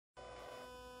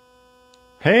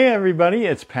Hey everybody,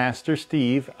 it's Pastor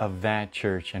Steve of That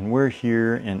Church, and we're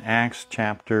here in Acts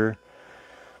chapter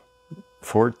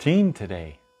 14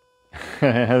 today.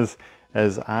 As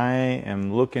I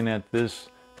am looking at this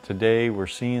today, we're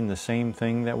seeing the same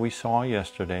thing that we saw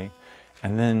yesterday,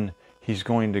 and then he's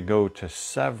going to go to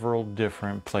several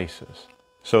different places.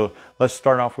 So let's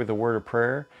start off with a word of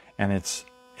prayer, and it's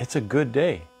a good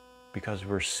day because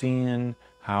we're seeing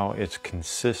how it's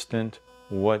consistent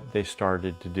what they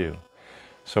started to do.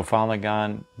 So Father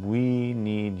God, we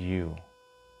need you.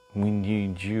 We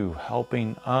need you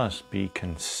helping us be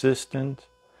consistent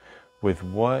with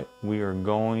what we are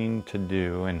going to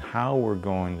do and how we're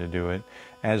going to do it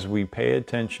as we pay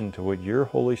attention to what your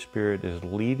Holy Spirit is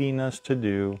leading us to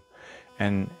do,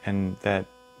 and that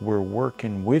we're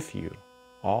working with you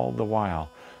all the while,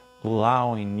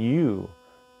 allowing you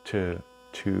to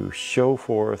show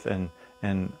forth and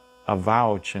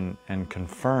avouch and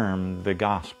confirm the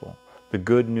gospel, the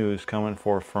good news coming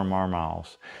forth from our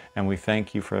mouths. And we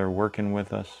thank you for working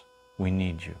with us. We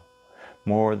need you.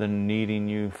 More than needing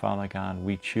you, Father God,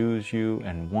 we choose you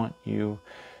and want you,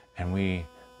 and we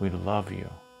love you.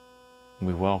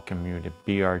 We welcome you to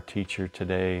be our teacher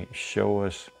today. Show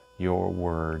us your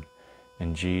word.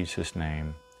 In Jesus'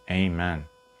 name, amen.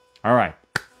 All right.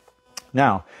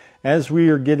 Now, as we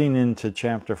are getting into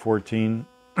chapter 14,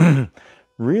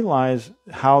 realize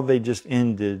how they just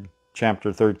ended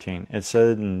chapter 13. It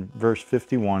said in verse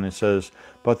 51, it says,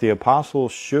 "But the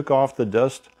apostles shook off the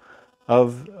dust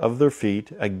of their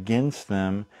feet against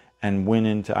them and went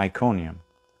into Iconium."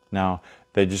 Now,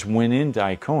 they just went into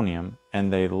Iconium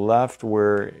and they left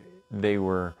where they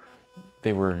were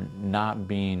not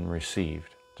being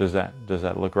received. Does that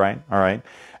look right? All right.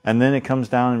 And then it comes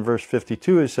down in verse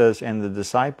 52, it says, "And the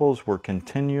disciples were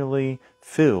continually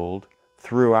filled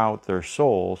throughout their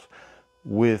souls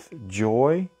with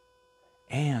joy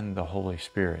and the Holy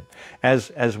Spirit."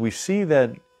 As we see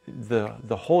that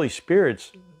the Holy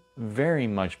Spirit's very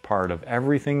much part of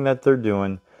everything that they're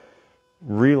doing,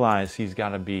 realize he's got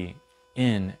to be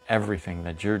in everything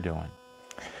that you're doing.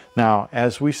 Now,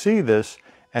 as we see this,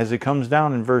 as it comes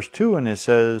down in verse 2, and it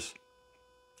says,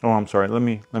 oh, I'm sorry, let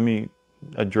me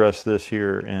address this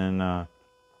here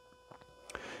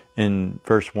in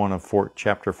verse 1 of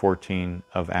chapter 14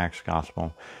 of Acts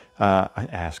Gospel.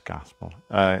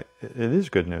 It is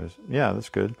good news. Yeah, that's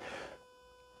good.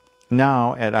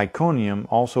 "Now at Iconium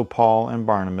also Paul and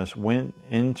Barnabas went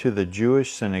into the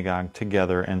Jewish synagogue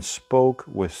together and spoke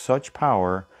with such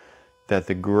power that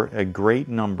a great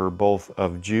number both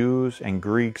of Jews and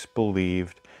Greeks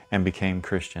believed and became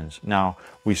Christians." Now,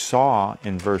 we saw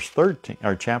in verse 13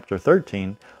 or chapter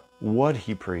 13 what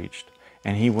he preached,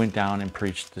 and he went down and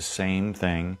preached the same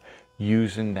thing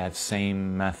using that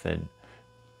same method.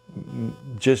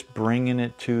 Just bringing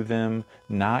it to them,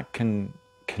 not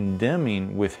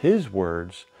condemning with his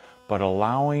words, but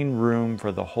allowing room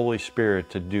for the Holy Spirit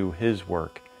to do his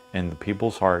work in the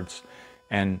people's hearts.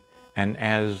 And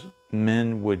as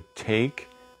men would take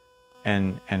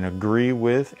and agree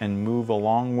with and move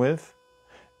along with,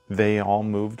 they all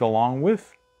moved along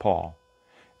with Paul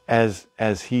as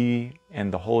he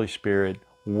and the Holy Spirit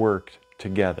worked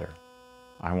together.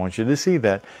 I want you to see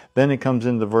that. Then it comes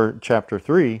into chapter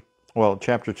 2.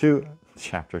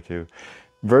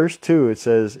 Verse 2, it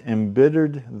says,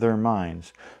 "Embittered their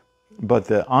minds. But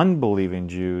the unbelieving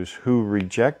Jews who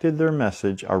rejected their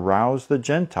message aroused the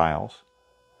Gentiles,"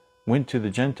 went to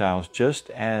the Gentiles just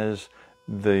as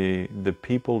the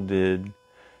people did,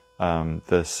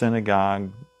 the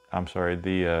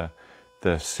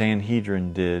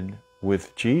Sanhedrin did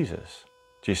with Jesus.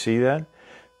 Do you see that?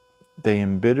 They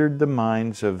embittered the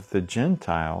minds of the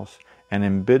Gentiles and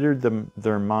embittered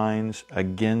their minds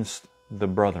against the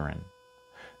brethren.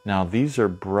 Now, these are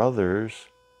brothers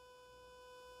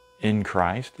in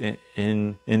Christ,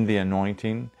 in the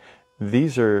anointing.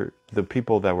 These are the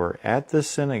people that were at the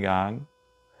synagogue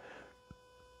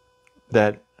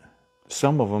that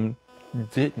some of them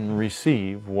didn't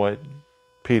receive what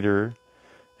Paul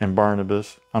and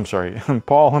Barnabas,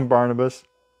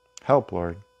 help,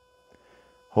 Lord.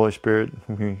 Holy Spirit,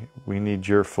 we need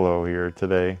your flow here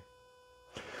today.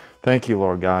 Thank you,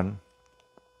 Lord God.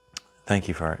 Thank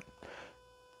you for it.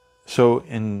 So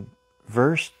in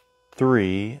verse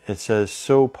 3, it says,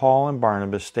 "So Paul and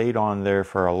Barnabas stayed on there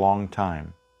for a long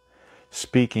time,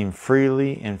 speaking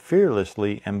freely and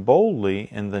fearlessly and boldly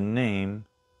in the name,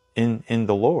 in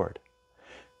the Lord."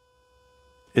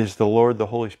 Is the Lord the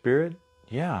Holy Spirit?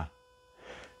 Yeah.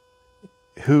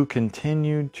 "Who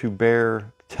continued to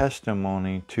bear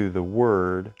testimony to the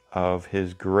word of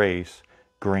his grace,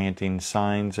 granting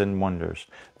signs and wonders."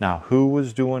 Now, who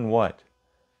was doing what?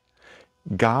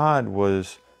 God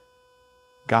was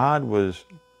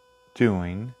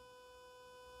doing,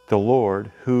 the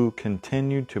Lord, who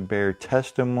continued to bear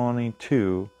testimony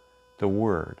to the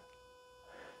word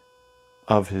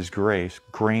of his grace,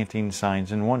 granting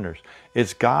signs and wonders.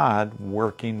 It's God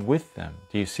working with them.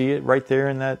 Do you see it right there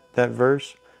in that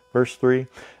verse? Verse 3.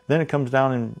 Then it comes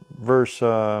down in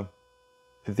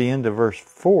at the end of verse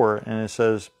 4, and it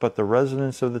says, but the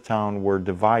residents of the town were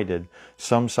divided,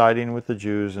 some siding with the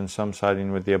Jews and some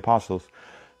siding with the apostles.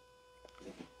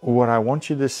 What I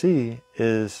want you to see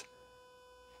is,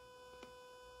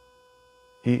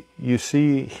 you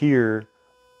see here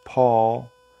Paul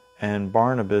and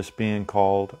Barnabas being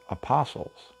called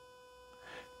apostles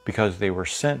because they were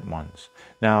sent ones.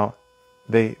 Now,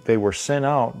 they were sent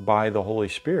out by the Holy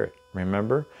Spirit,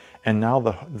 remember? And now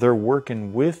they're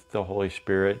working with the Holy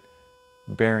Spirit,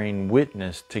 bearing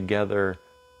witness together,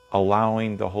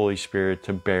 allowing the Holy Spirit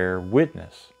to bear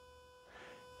witness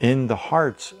in the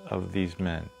hearts of these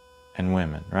men and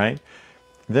women, right?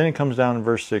 Then it comes down in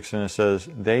verse 6 and it says,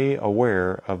 they,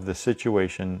 aware of the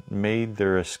situation, made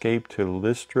their escape to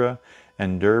Lystra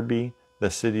and Derbe,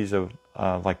 the cities of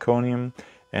Lycaonium,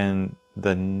 and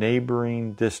the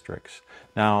neighboring districts.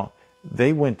 Now,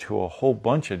 they went to a whole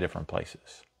bunch of different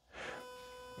places.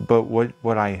 But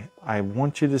what I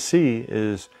want you to see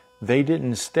is they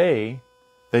didn't stay.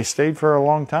 They stayed for a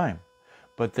long time.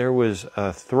 But there was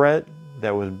a threat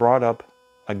that was brought up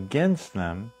against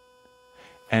them.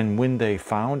 And when they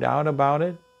found out about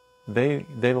it, they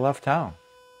left town.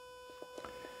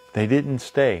 They didn't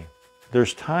stay.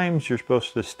 There's times you're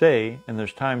supposed to stay, and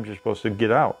there's times you're supposed to get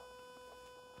out.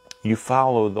 You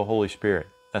follow the Holy Spirit.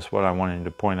 That's what I wanted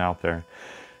to point out there.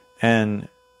 And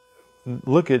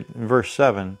look at verse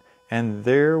 7. And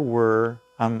there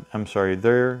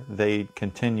they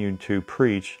continued to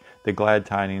preach the glad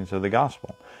tidings of the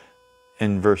gospel.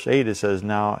 In verse 8 it says,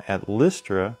 now at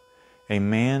Lystra a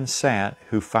man sat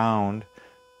who found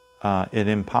it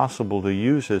impossible to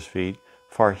use his feet,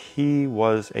 for he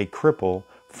was a cripple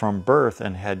from birth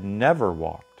and had never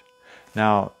walked.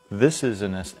 Now, this is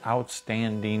an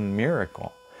outstanding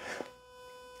miracle.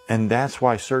 And that's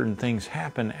why certain things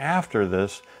happen after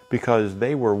this, because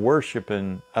they were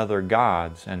worshiping other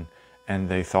gods, and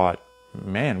they thought,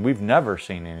 man, we've never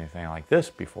seen anything like this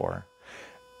before.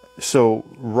 So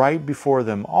right before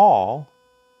them all,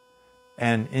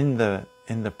 and in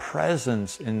the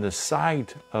presence, in the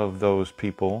sight of those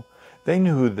people, they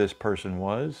knew who this person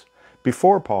was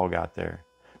before Paul got there,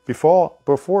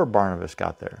 before Barnabas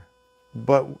got there.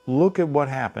 But look at what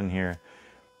happened here.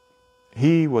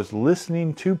 He was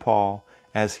listening to Paul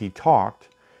as he talked,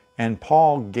 and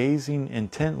Paul gazing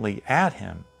intently at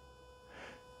him,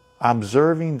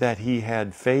 observing that he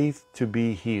had faith to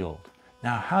be healed.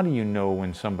 Now, how do you know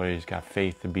when somebody's got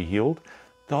faith to be healed?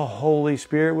 The Holy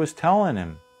Spirit was telling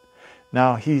him.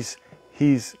 Now he's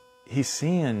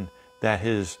seeing that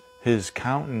his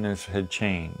countenance had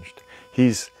changed.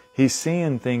 He's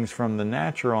seeing things from the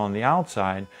natural on the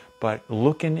outside, but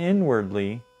looking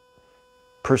inwardly,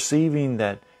 perceiving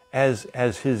that as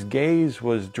his gaze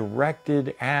was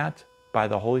directed at by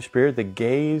the Holy Spirit, the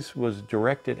gaze was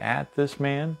directed at this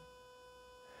man.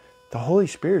 The Holy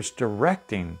Spirit's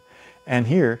directing. And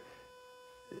here,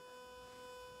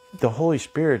 the Holy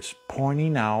Spirit's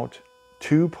pointing out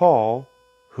to Paul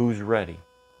who's ready,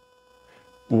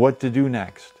 what to do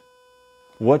next,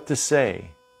 what to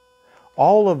say.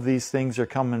 All of these things are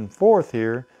coming forth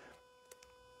here.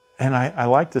 And I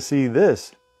like to see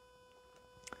this.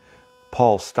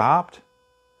 Paul stopped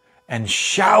and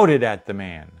shouted at the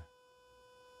man.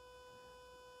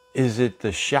 Is it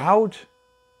the shout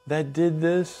that did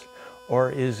this?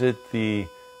 Or is it the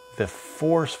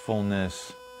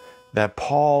forcefulness that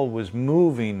Paul was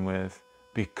moving with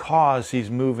because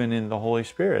he's moving in the Holy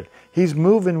Spirit? He's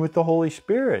moving with the Holy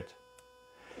Spirit.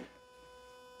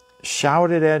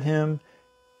 Shouted at him,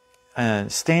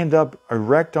 stand up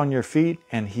erect on your feet,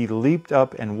 and he leaped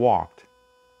up and walked.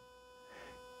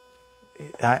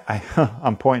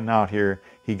 I'm pointing out here,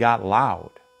 he got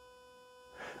loud.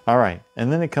 All right,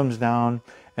 and then it comes down,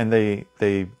 and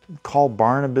they call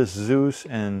Barnabas Zeus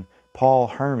and Paul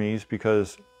Hermes,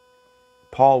 because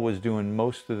Paul was doing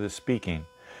most of the speaking.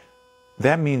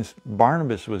 That means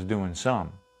Barnabas was doing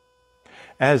some.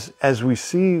 As we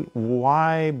see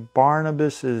why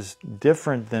Barnabas is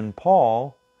different than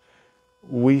Paul,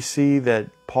 we see that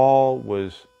Paul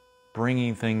was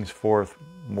bringing things forth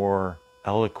more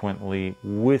eloquently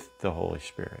with the Holy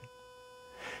Spirit.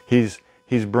 He's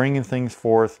bringing things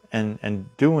forth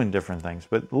and doing different things.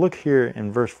 But look here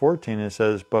in verse 14, it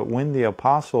says, but when the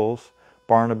apostles,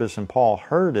 Barnabas and Paul,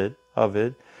 heard of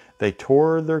it, They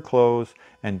tore their clothes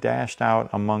and dashed out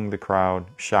among the crowd,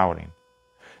 shouting.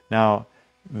 Now,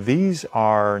 these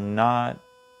are not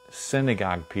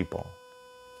synagogue people.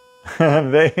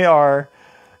 they are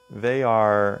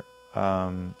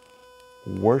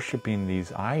worshiping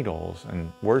these idols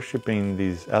and worshiping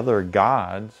these other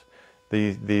gods,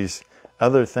 these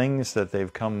other things that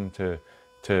they've come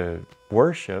to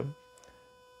worship.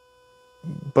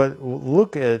 But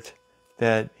look at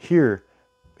that here.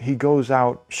 He goes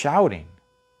out shouting.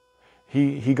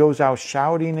 He goes out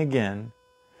shouting again.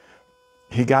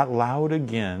 He got loud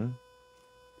again.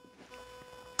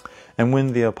 And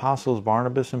when the apostles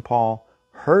Barnabas and Paul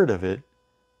heard of it,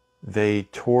 they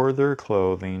tore their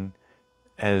clothing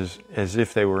as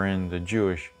if they were in the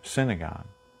Jewish synagogue,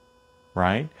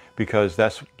 right? Because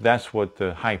that's what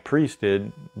the high priest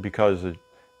did, because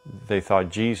they thought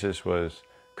Jesus was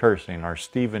cursing or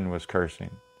Stephen was cursing,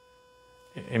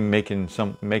 and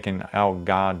making out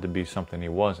God to be something he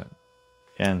wasn't.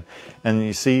 And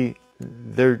you see,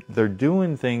 they're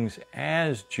doing things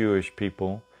as Jewish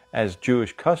people, as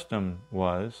Jewish custom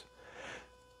was,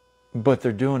 but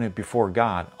they're doing it before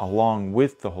God along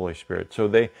with the Holy Spirit. So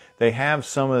they have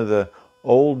some of the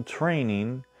old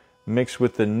training mixed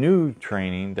with the new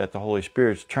training that the Holy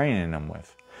Spirit's training them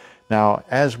with. Now,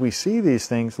 as we see these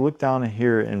things, look down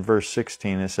here in verse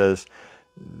 16. It says,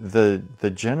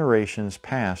 the generations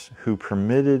past who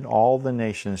permitted all the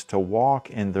nations to walk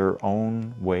in their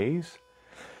own ways.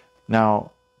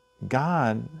 Now,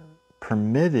 God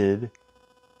permitted,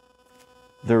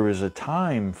 there was a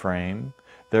time frame,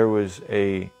 there was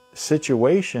a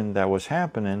situation that was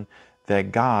happening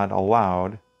that God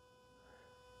allowed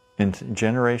in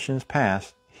generations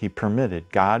past.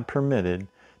 God permitted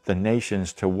the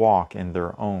nations to walk in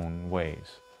their own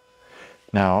ways.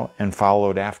 Now, and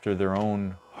followed after their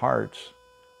own hearts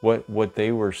what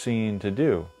they were seeing to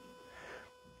do.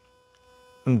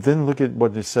 And then look at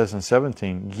what it says in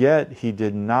 17. Yet he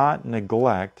did not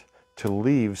neglect to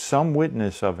leave some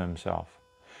witness of himself.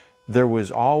 There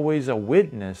was always a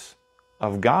witness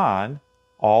of God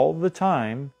all the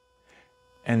time,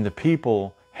 and the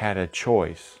people had a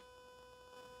choice,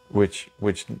 which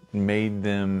made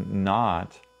them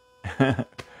not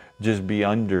just be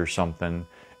under something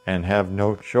and have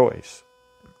no choice.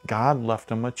 God left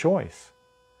them a choice.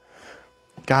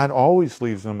 God always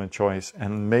leaves them a choice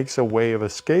and makes a way of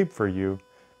escape for you.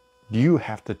 You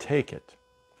have to take it.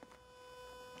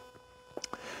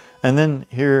 And then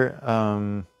here,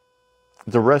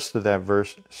 the rest of that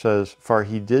verse says, for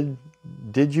he did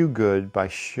you good by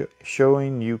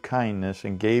showing you kindness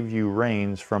and gave you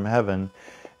rains from heaven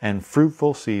and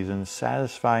fruitful seasons,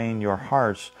 satisfying your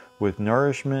hearts with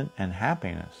nourishment and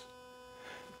happiness.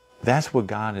 That's what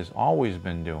God has always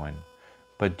been doing.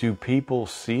 But do people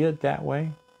see it that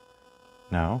way?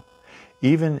 No.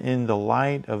 Even in the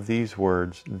light of these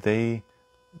words, they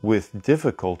with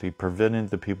difficulty prevented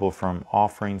the people from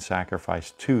offering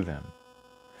sacrifice to them.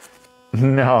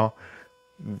 Now,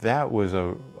 that was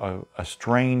a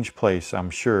strange place, I'm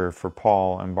sure, for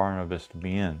Paul and Barnabas to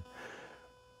be in.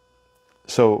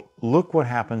 So look what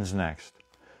happens next.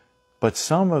 But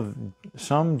some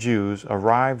Jews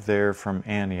arrived there from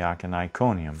Antioch and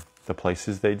Iconium, the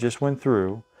places they just went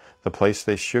through, the place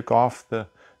they shook off the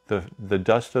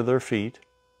dust of their feet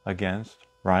against,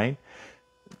 right?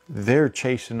 They're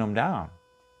chasing them down.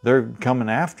 They're coming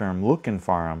after them, looking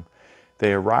for them.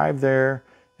 They arrived there,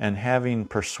 and having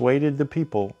persuaded the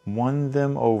people, won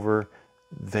them over,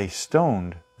 they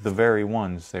stoned the very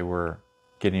ones they were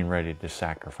getting ready to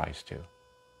sacrifice to.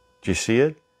 Do you see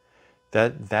it?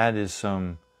 That is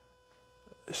some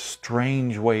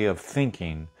strange way of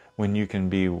thinking when you can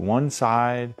be one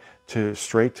side to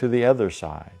straight to the other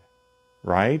side,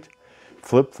 right?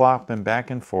 Flip-flopping back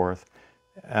and forth.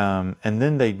 And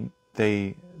then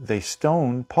they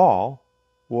stoned Paul.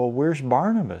 Well, where's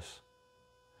Barnabas?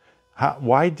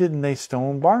 Why didn't they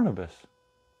stone Barnabas?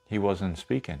 He wasn't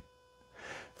speaking.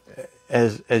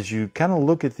 As you kind of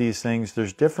look at these things,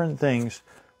 there's different things.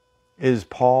 Is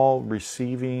Paul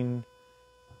receiving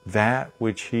that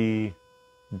which he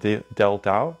dealt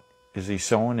out? Is he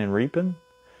sowing and reaping?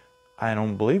 I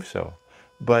don't believe so.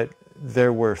 But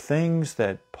there were things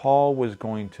that Paul was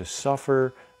going to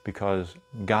suffer because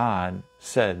God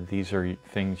said these are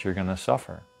things you're going to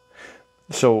suffer.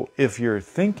 So if you're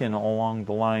thinking along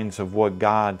the lines of what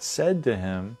God said to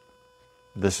him,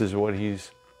 this is what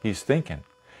he's thinking.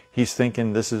 He's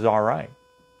thinking this is all right.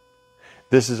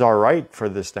 This is all right for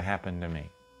this to happen to me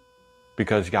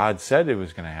because God said it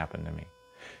was going to happen to me.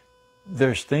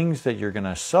 There's things that you're going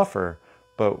to suffer,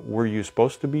 but were you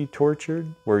supposed to be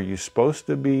tortured? Were you supposed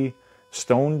to be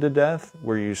stoned to death?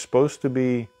 Were you supposed to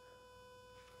be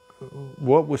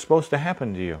what was supposed to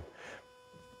happen to you?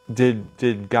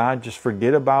 Did God just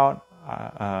forget about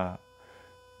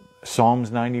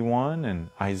Psalms 91 and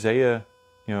Isaiah,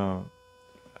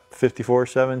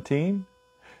 54:17?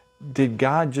 Did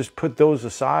God just put those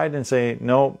aside and say,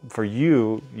 no, for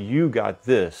you, you got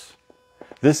this.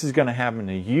 This is going to happen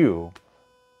to you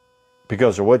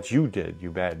because of what you did,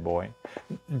 you bad boy.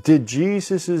 Did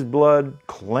Jesus' blood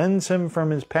cleanse him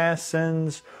from his past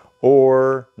sins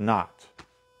or not?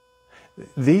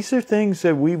 These are things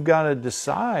that we've got to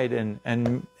decide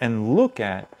and look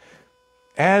at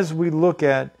as we look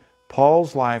at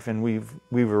Paul's life, and we've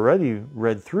already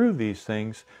read through these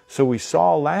things. So we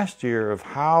saw last year of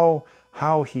how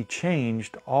he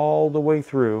changed all the way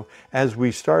through. As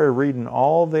we started reading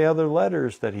all the other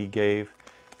letters that he gave,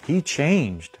 he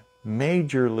changed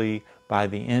majorly by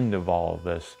the end of all of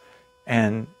this,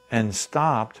 and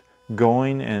stopped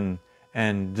going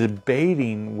and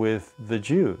debating with the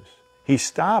Jews. He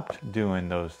stopped doing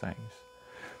those things.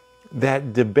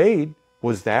 That debate,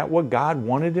 was that what God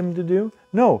wanted him to do?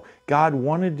 No, God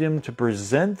wanted him to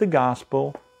present the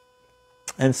gospel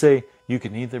and say, you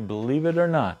can either believe it or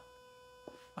not.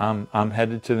 I'm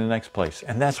headed to the next place.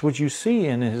 And that's what you see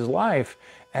in his life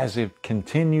as it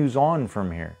continues on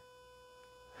from here.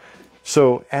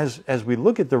 So as we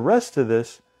look at the rest of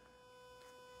this,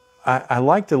 I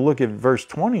like to look at verse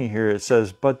 20 here. It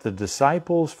says, but the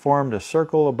disciples formed a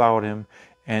circle about him,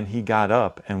 and he got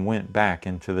up and went back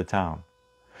into the town.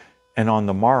 And on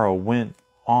the morrow went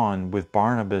on with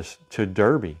Barnabas to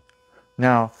Derbe.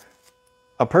 Now,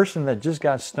 a person that just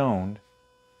got stoned,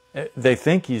 they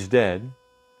think he's dead.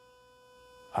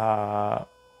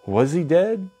 Was he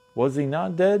dead? Was he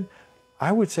not dead?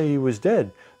 I would say he was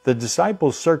dead. The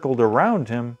disciples circled around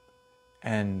him,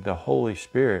 and the Holy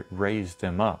Spirit raised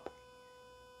him up.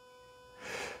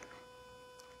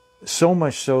 So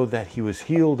much so that he was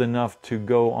healed enough to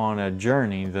go on a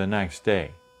journey the next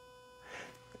day.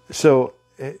 So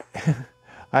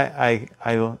I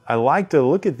like to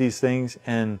look at these things,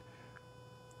 and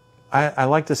I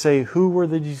like to say, who were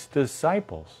these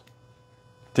disciples?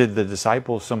 Did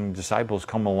some disciples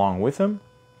come along with him?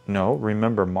 No.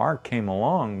 Remember, Mark came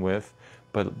along with,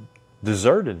 but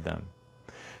deserted them.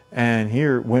 And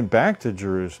here went back to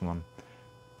Jerusalem.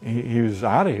 He was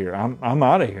out of here. I'm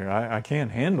out of here. I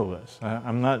can't handle this.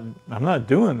 I'm not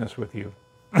doing this with you.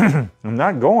 I'm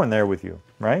not going there with you,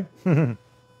 right?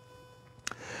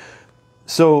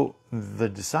 So the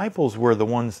disciples were the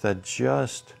ones that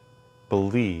just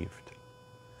believed.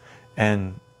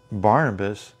 And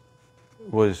Barnabas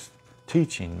was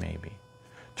teaching, maybe,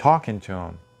 talking to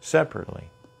him separately.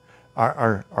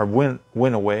 Went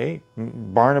away.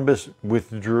 Barnabas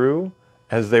withdrew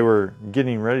as they were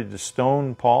getting ready to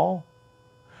stone Paul.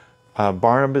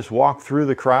 Barnabas walked through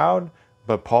the crowd,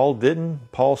 but Paul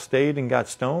didn't. Paul stayed and got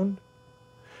stoned.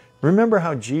 Remember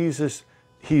how Jesus,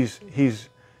 he's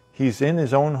in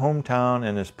his own hometown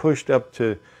and is pushed up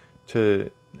to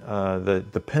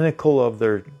the pinnacle of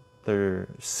their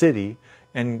city,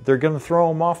 and they're going to throw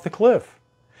him off the cliff.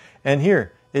 And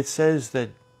here it says that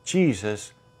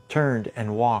Jesus turned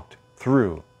and walked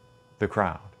through the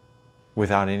crowd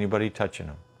without anybody touching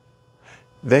him.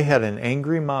 They had an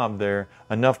angry mob there,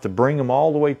 enough to bring him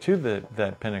all the way to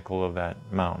that pinnacle of that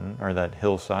mountain or that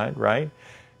hillside, right?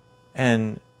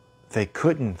 And they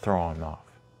couldn't throw him off.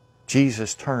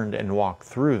 Jesus turned and walked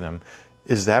through them.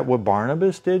 Is that what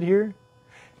Barnabas did here?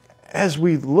 As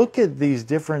we look at these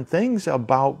different things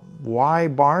about why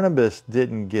Barnabas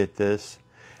didn't get this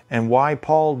and why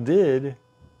Paul did,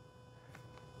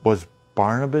 was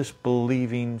Barnabas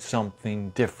believing something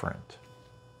different?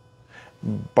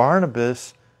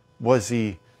 Barnabas, was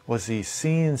he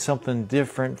seeing something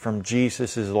different from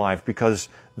Jesus' life? Because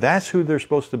that's who they're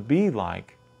supposed to be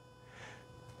like.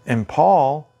 And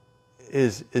Paul,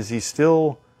 is he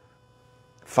still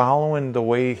following the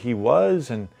way he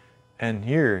was? And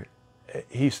here,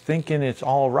 he's thinking it's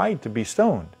all right to be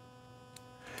stoned.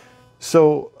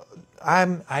 So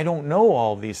I don't know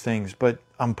all these things, but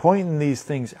I'm pointing these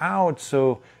things out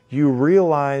so you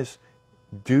realize,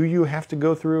 do you have to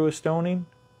go through a stoning?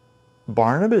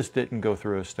 Barnabas didn't go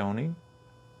through a stoning.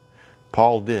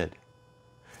 Paul did.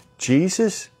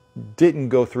 Jesus didn't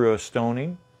go through a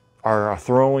stoning or a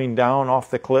throwing down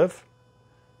off the cliff.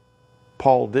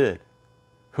 Paul did.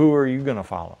 Who are you going to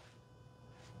follow?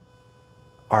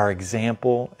 Our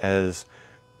example, as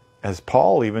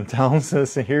Paul even tells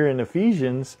us here in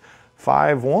Ephesians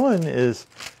 5:1,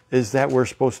 is that we're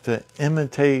supposed to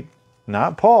imitate,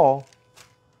 not Paul,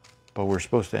 but we're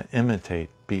supposed to imitate,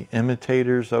 be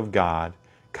imitators of God,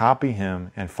 copy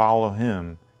him and follow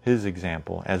him, his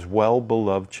example, as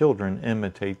well-beloved children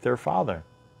imitate their father.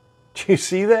 Do you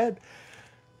see that?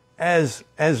 As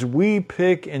we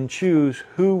pick and choose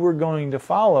who we're going to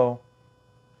follow,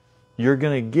 you're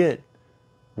going to get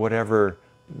whatever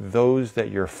those that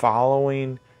you're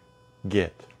following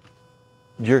get.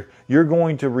 You're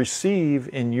going to receive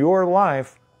in your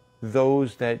life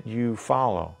those that you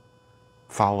follow.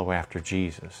 Follow after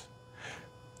Jesus.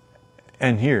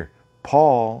 And here,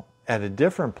 Paul at a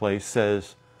different place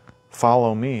says,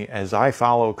 follow me as I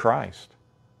follow Christ.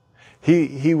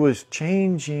 He was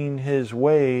changing his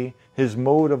way, his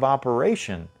mode of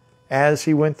operation as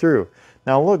he went through.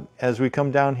 Now look, as we come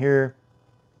down here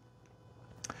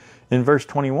in verse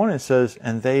 21, it says,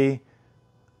 and they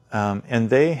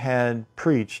had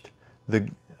preached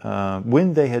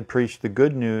when they had preached the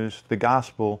good news, the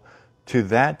gospel, to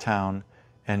that town,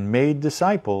 and made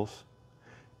disciples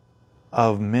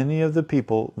of many of the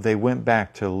people, they went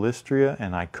back to Lystra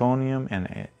and Iconium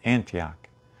and Antioch.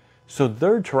 So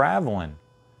they're traveling.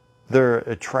 They're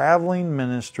a traveling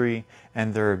ministry,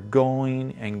 and they're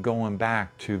going and going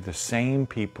back to the same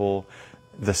people,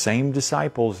 the same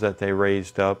disciples that they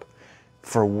raised up.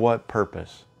 For what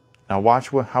purpose? Now watch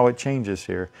how it changes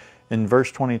here. In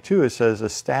verse 22 it says,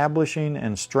 establishing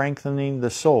and strengthening the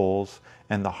souls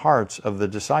and the hearts of the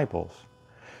disciples.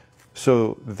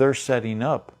 So they're setting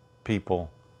up people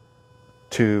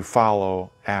to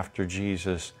follow after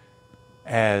Jesus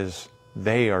as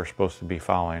they are supposed to be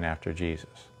following after Jesus.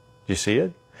 Do you see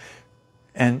it?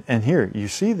 And here, you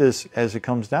see this as it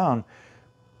comes down,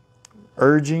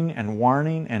 urging and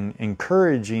warning and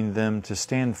encouraging them to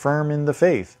stand firm in the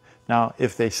faith. Now,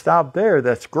 if they stop there,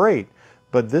 that's great.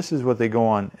 But this is what they go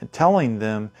on, telling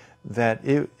them that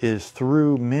it is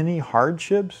through many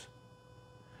hardships,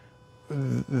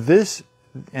 this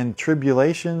and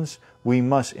tribulations, we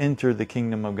must enter the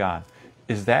kingdom of God.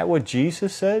 Is that what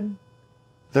Jesus said?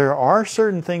 There are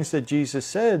certain things that Jesus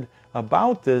said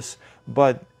about this,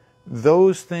 but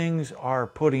those things are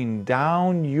putting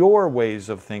down your ways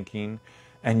of thinking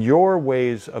and your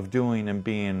ways of doing and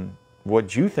being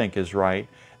what you think is right,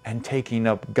 and taking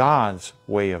up God's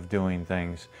way of doing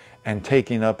things and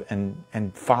taking up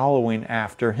and following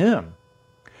after Him.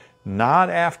 Not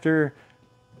after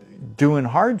doing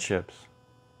hardships.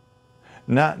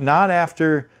 Not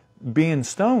after being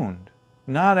stoned.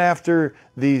 Not after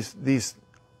these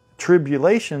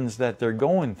tribulations that they're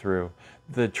going through.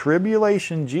 The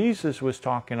tribulation Jesus was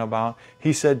talking about,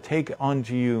 He said, take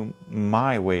unto you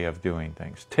my way of doing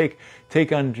things.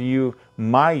 Take unto you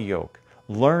my yoke.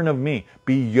 Learn of me.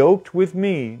 Be yoked with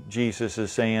me, Jesus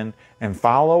is saying, and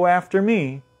follow after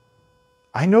me.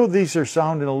 I know these are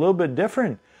sounding a little bit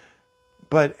different,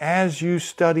 but as you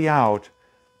study out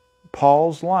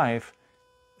Paul's life,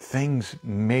 things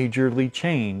majorly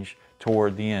change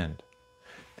toward the end.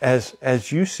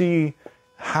 As you see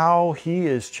how he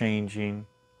is changing,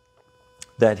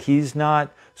 that he's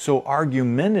not so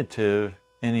argumentative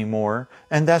anymore,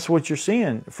 and that's what you're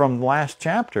seeing from the last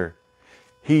chapter.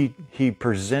 He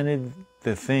presented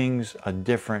the things a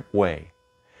different way.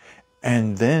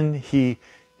 And then he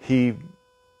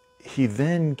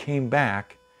then came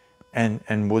back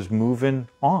and was moving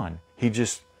on. He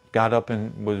just got up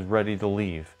and was ready to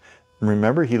leave.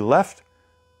 Remember, he left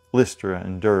Lystra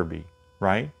and Derbe,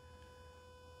 right?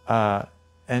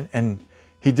 And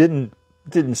he didn't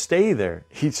stay there.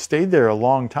 He stayed there a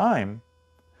long time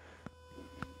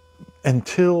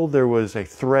until there was a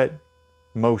threat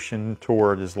motion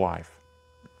toward his life.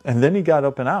 And then he got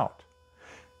up and out.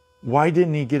 Why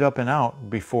didn't he get up and out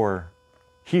before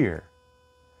here?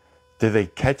 Did they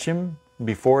catch him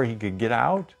before he could get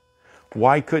out?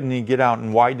 Why couldn't he get out,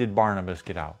 and why did Barnabas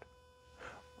get out?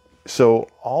 So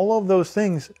all of those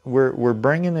things, we're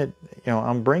bringing it,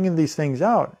 I'm bringing these things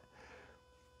out.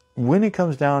 When it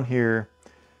comes down here,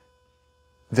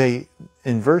 in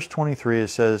verse 23 it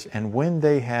says, and when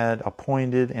they had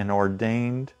appointed and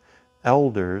ordained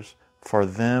elders for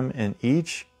them in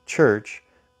each church,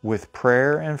 with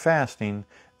prayer and fasting,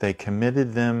 they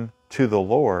committed them to the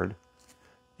Lord,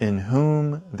 in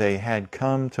whom they had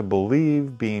come to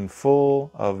believe, being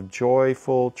full of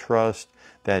joyful trust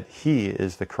that He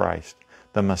is the Christ,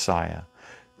 the Messiah.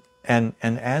 And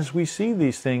as we see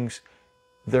these things,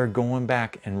 they're going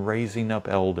back and raising up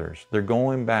elders. They're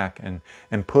going back and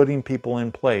putting people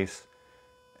in place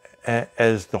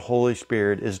as the Holy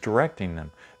Spirit is directing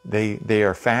them. They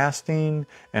are fasting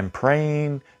and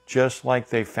praying just like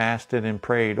they fasted and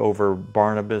prayed over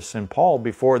Barnabas and Paul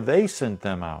before they sent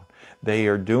them out. They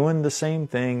are doing the same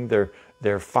thing.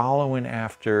 They're following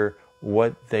after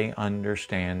what they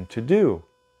understand to do.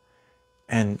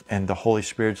 And the Holy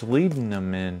Spirit's leading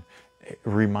them in,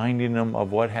 reminding them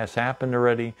of what has happened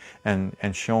already and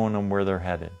showing them where they're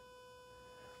headed.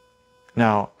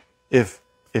 Now, if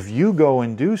you go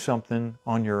and do something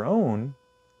on your own,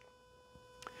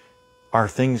 are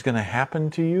things going to happen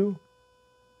to you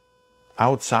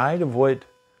outside of what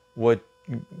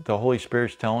the Holy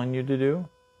Spirit's telling you to do?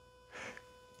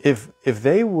 If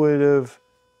they would have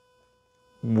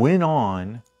went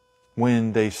on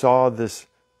when they saw this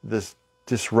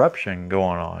disruption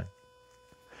going on,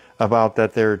 about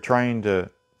that they're trying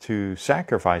to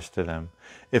sacrifice to them,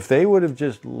 if they would have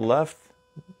just left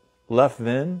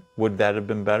then, would that have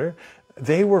been better?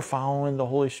 They were following the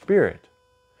Holy Spirit.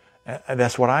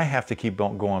 That's what I have to keep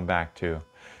going back to.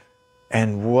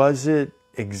 And was it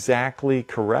exactly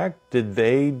correct? Did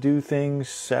they do things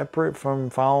separate from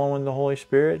following the Holy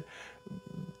Spirit?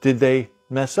 Did they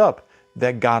mess up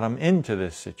that got them into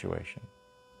this situation?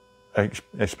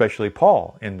 Especially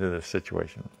Paul into this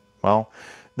situation. Well,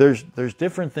 there's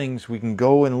different things we can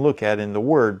go and look at in the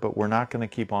Word, but we're not going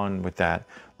to keep on with that.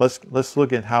 Let's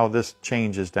look at how this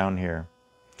changes down here.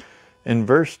 In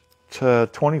verse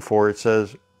 24, it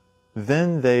says,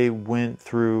 "Then they went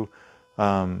through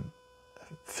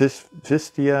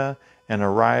Phystia and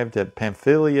arrived at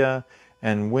Pamphylia,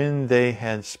 and when they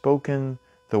had spoken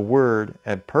the word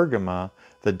at Pergama,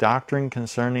 the doctrine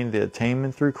concerning the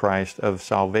attainment through Christ of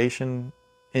salvation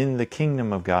in the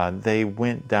kingdom of God, they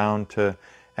went down to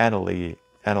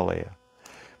Attalia.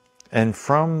 And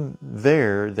from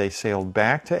there they sailed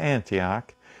back to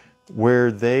Antioch,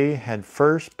 where they had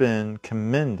first been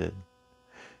commended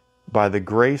by the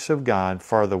grace of God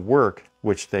for the work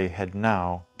which they had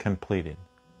now completed."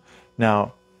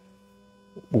 Now,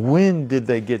 when did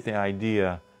they get the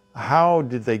idea? How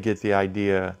did they get the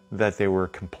idea that they were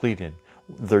completed?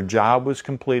 Their job was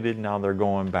completed, now they're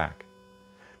going back.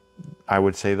 I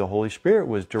would say the Holy Spirit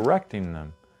was directing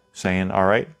them, saying, all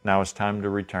right, now it's time to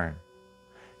return.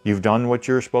 You've done what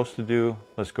you're supposed to do,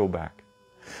 let's go back.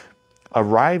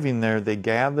 Arriving there, they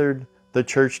gathered the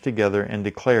church together and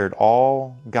declared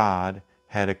all God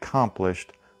had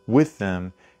accomplished with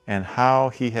them, and how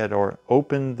He had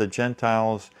opened the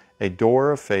Gentiles a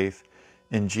door of faith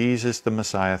in Jesus the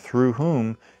Messiah, through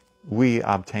whom we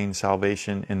obtain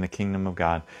salvation in the kingdom of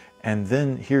God. And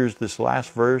then here's this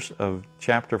last verse of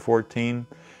chapter 14.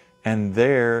 "And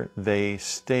there they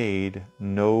stayed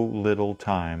no little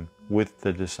time with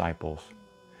the disciples."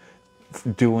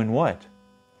 Doing what?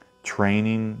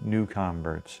 Training new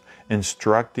converts,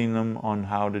 instructing them on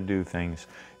how to do things,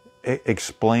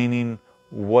 explaining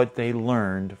what they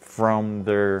learned from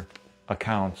their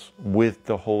accounts with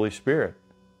the Holy Spirit.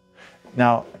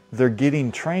 Now, they're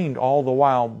getting trained all the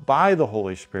while by the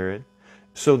Holy Spirit,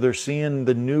 so they're seeing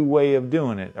the new way of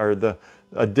doing it, or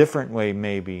a different way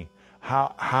maybe.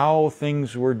 How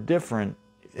things were different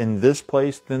in this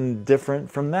place than different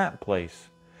from that place.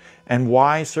 And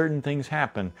why certain things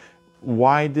happen.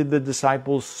 Why did the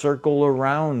disciples circle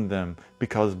around them?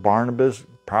 Because Barnabas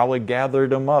probably gathered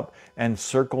them up and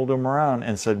circled them around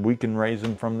and said, we can raise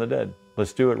them from the dead.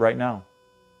 Let's do it right now.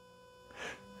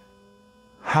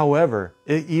 However,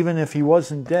 even if he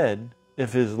wasn't dead,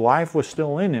 if his life was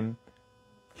still in him,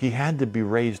 he had to be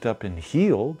raised up and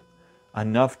healed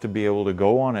enough to be able to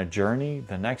go on a journey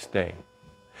the next day.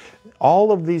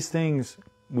 All of these things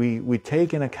we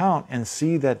take in account and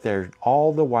see that they're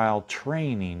all the while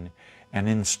training and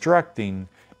instructing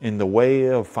in the way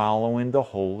of following the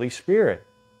Holy Spirit.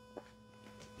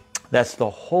 That's the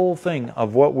whole thing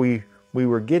of what we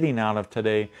were getting out of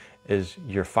today, is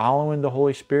you're following the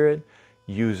Holy Spirit,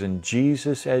 using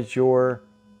Jesus as your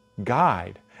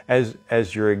guide, as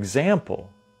your example,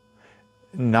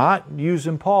 not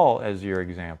using Paul as your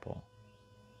example,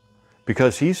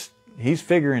 because he's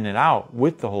figuring it out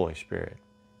with the Holy Spirit.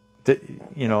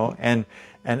 And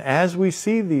as we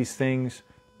see these things,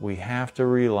 we have to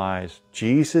realize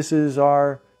Jesus is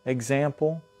our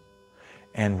example,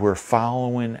 and we're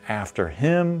following after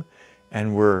Him,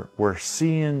 and we're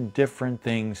seeing different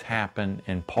things happen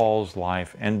in Paul's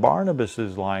life and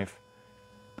Barnabas's life.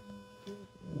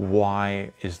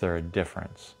 Why is there a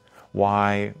difference?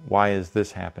 Why is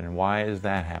this happening? Why is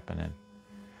that happening?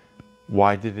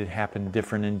 Why did it happen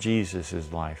different in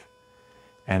Jesus' life?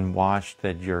 And watch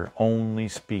that you're only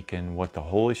speaking what the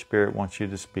Holy Spirit wants you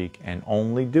to speak, and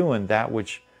only doing that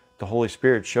which the Holy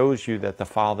Spirit shows you that the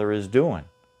Father is doing.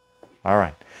 All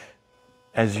right.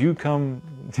 As you come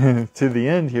to the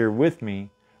end here with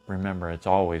me, remember, it's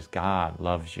always God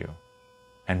loves you.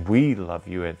 And we love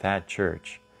you at that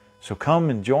church. So come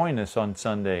and join us on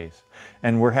Sundays.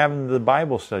 And we're having the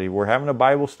Bible study. We're having a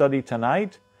Bible study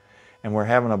tonight. And we're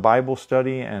having a Bible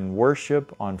study and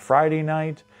worship on Friday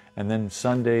night. And then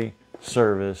Sunday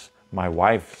service, my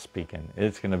wife speaking.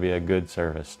 It's going to be a good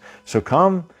service. So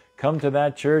come come to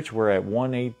that church. We're at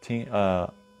 1118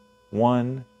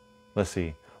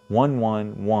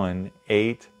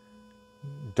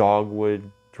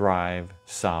 Dogwood Drive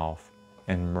South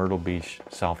in Myrtle Beach,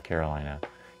 South Carolina.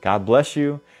 God bless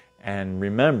you, and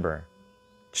remember,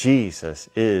 Jesus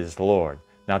is Lord.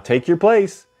 Now take your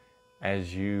place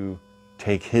as you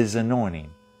take His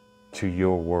anointing to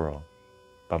your world.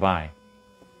 Bye-bye.